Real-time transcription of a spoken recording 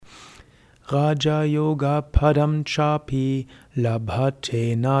Raja Yoga Padam Chapi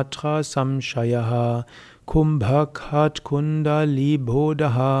Labhate Natra Samshayaha Kumbhakat Kundali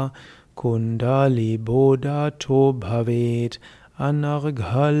Bodha Kundali Bodha To Bhavet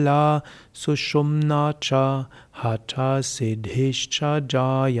Anarghala Sushumna Cha Hatha Siddhischa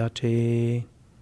Jayate.